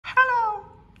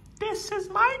this is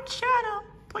my channel.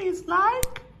 Please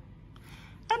like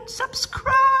and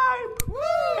subscribe. Woo!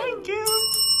 Thank you.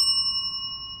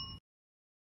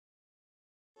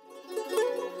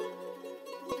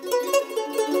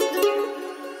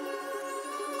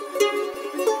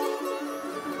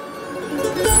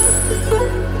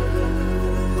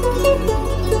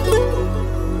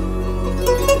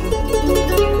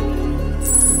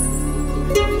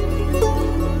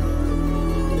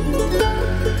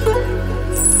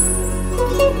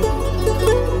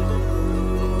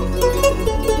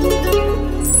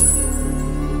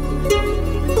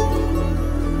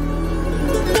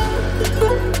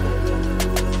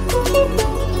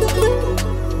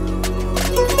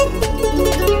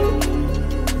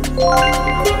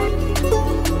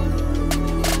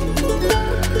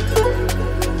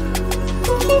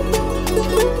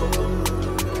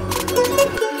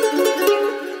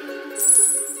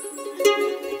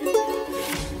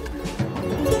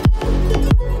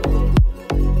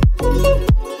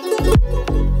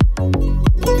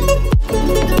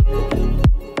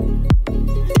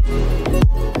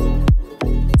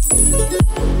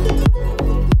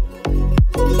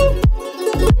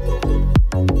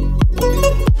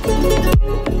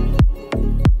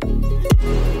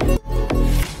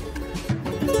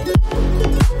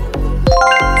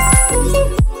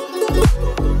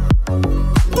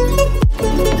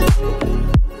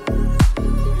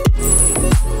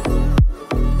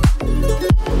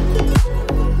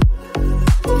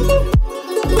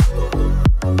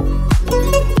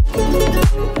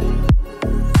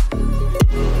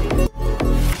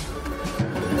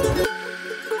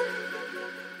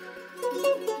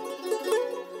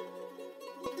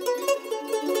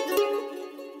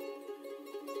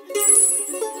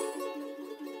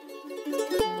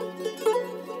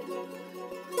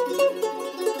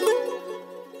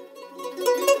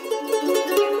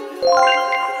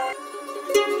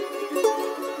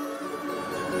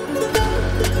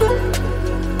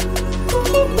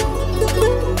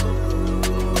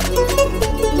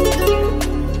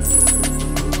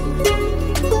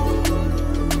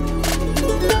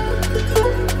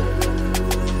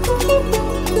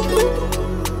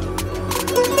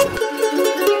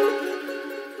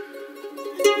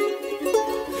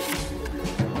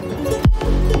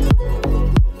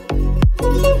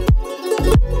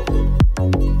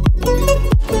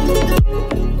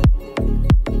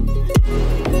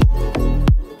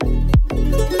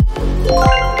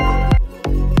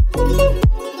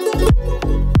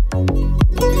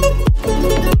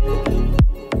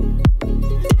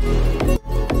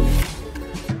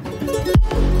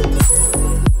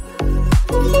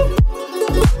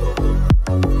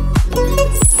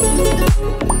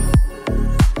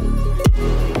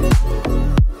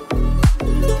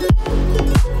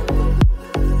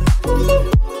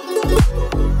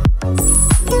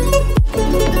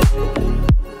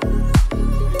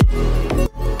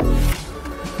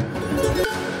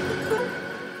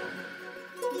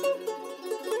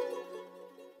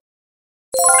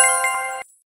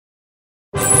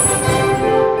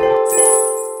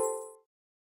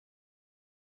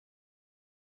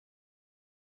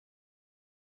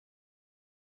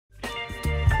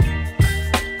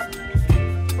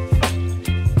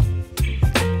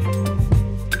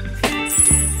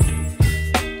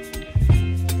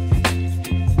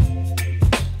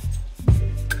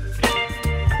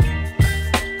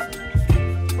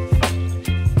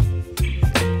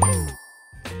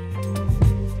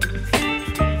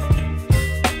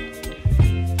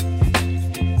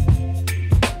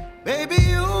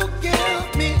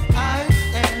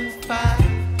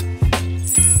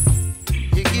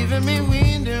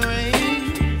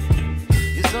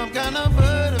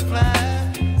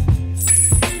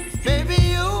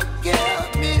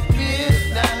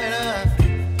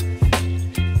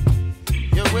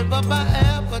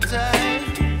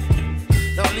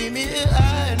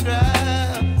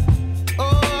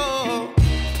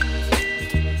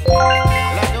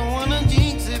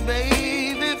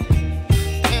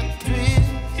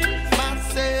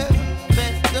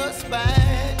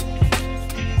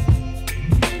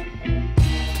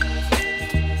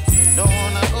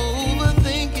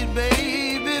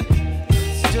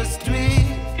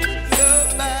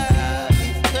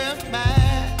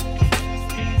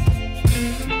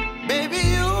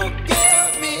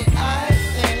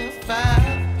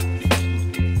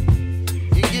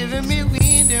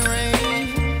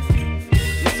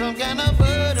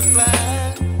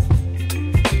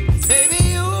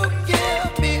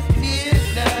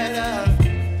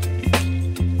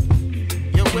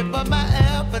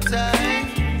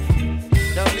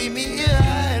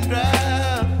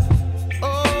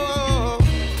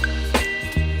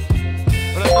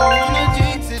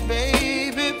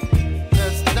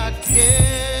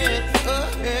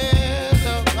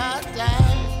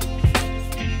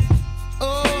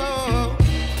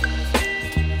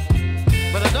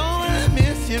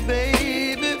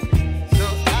 baby. So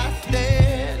I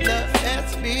stand up and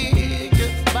speak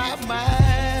my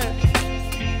mind.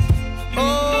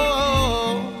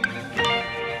 Oh,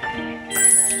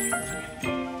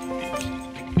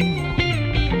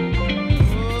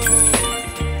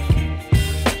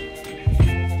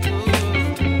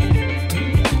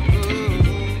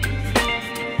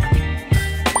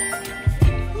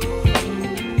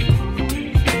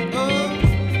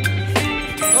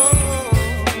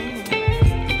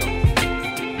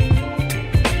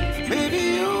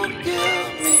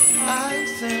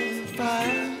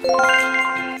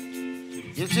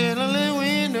 you're chilling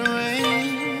when the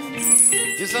rain.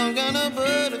 You're some kind of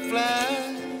butterfly.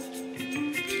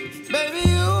 Baby,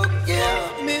 you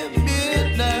give me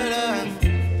midnight.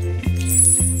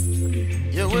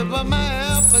 You whip up my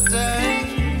appetite.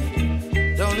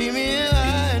 Don't leave me here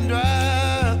high and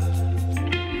dry.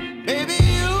 Baby,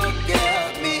 you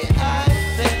give me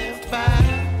ice and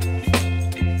fire.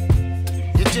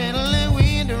 You're channeling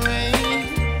wind and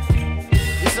rain.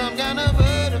 You're some kind of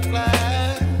butterfly.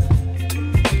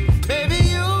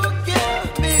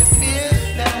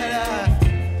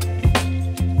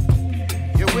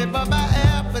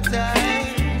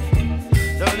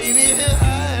 Don't leave me here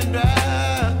high and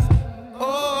dry.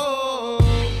 Oh,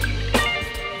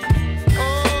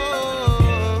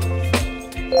 oh,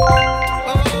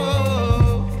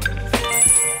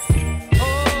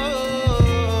 oh,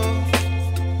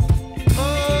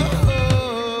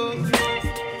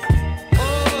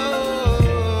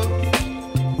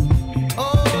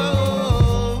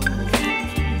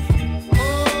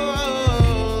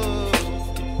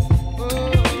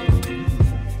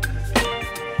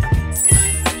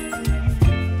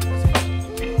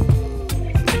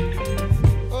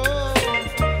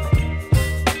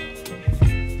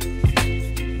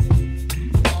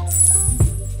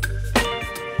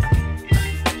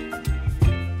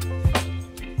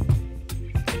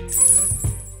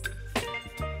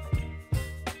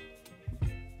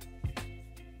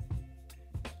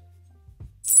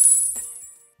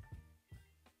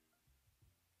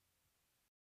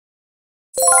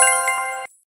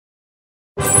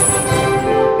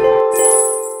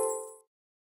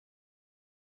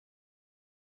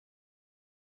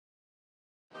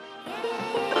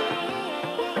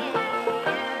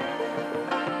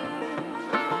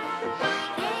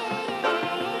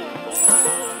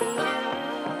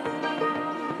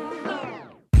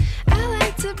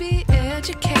 Be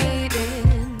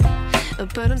educated,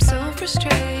 but I'm so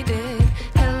frustrated.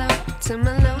 Hello to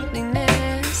my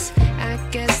loneliness. I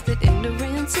guess that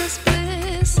ignorance is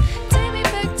bliss. Take me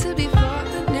back to before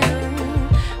the new.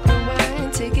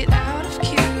 Rewind, take it out of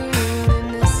cue.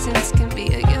 Innocence can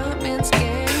be a young man's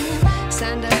game.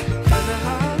 Signed up for the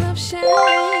hall of shame.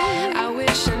 I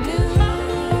wish I knew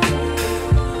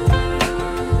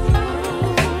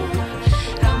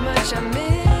how much I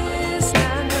miss.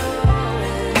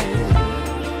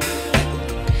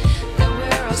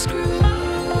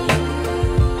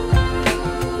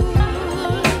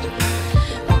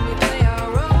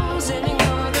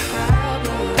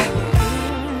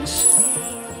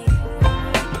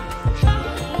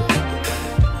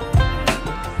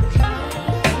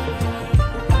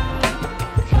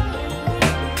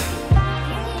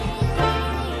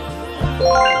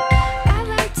 I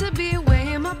like to be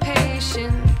away in my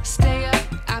patience. Stay up,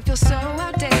 I feel so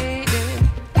outdated.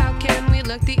 How can we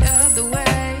look the other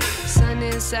way? Sun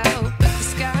is out, but the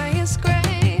sky is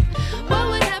gray. What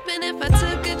would happen if I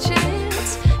took a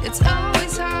chance? It's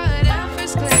always hard at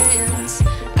first glance.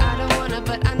 I don't wanna,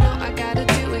 but I know I gotta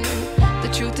do it. The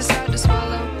truth is hard to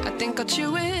swallow, I think I'll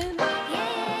chew it.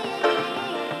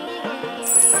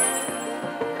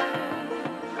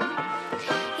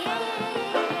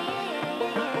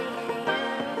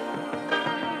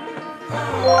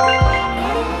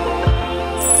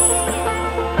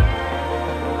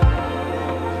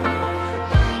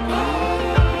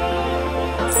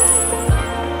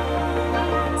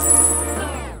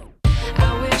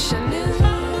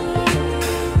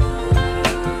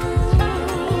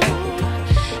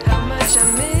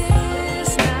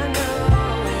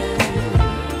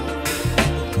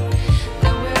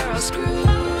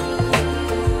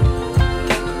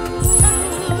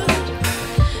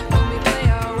 When we play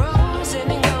our roles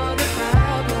in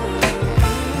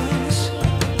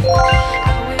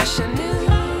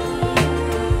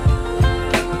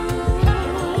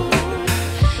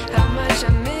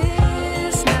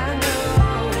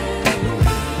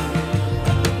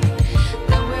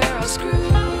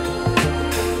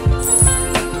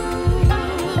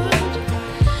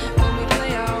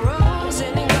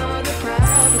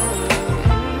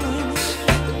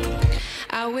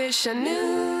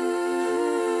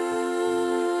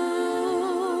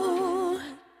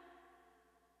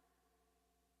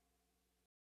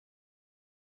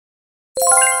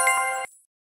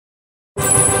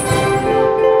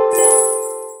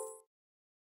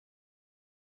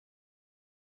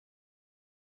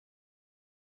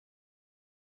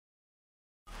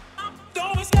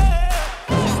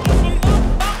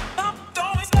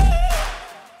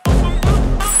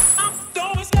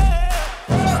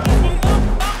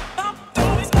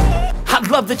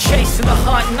I love the chase and the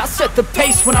hunt, and I set the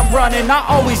pace when I'm running. I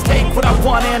always take what I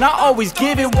want and I always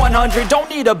give it 100. Don't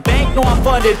need a bank, no I'm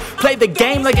funded. Play the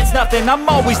game like it's nothing. I'm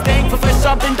always thankful for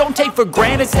something. Don't take for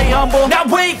granted, stay humble. Now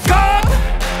wake up!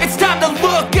 It's time to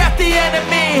look at the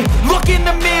enemy. Look in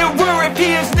the mirror if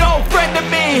he is no friend to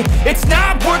me. It's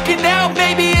not working out,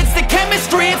 maybe it's the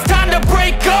chemistry. It's time to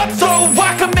break up so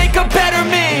I can make a better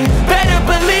me. Better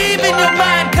believe in your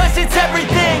mind, cause it's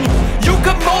everything. You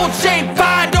can mold, shape,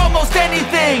 find almost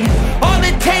anything. All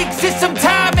it takes is some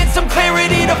time and some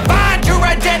clarity to find your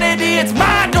identity. It's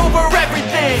mind over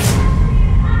everything.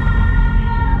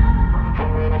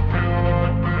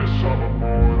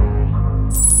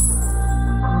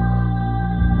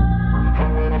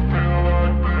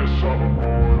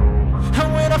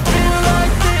 And when I feel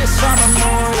like this, I'm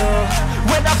immortal.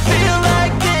 When I feel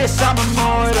like this, I'm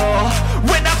immortal.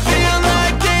 When I feel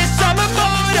like this, I'm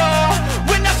immortal.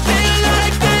 When I feel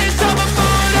like this, I'm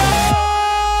immortal.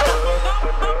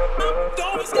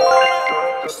 Don't stop.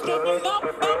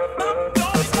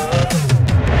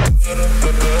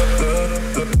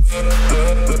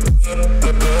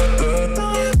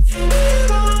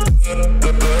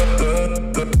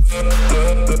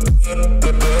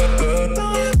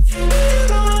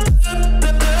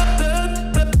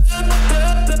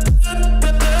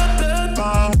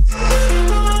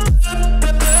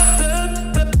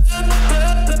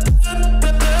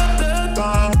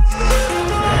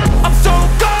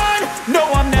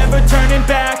 Turning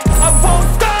back, I won't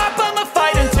stop, I'ma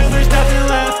fight until there's nothing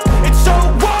left. It's so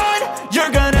on,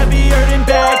 you're gonna be hurting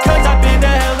bad, cause I've been to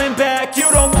hell and back. You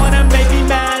don't wanna make me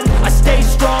mad, I stay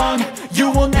strong,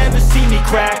 you will never see me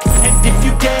crack. And if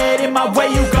you get in my way,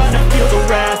 you're gonna feel the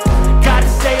wrath. Gotta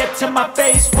say it to my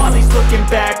face while he's looking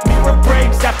back. Mirror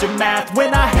breaks after math,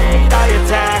 when I hate I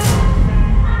attack.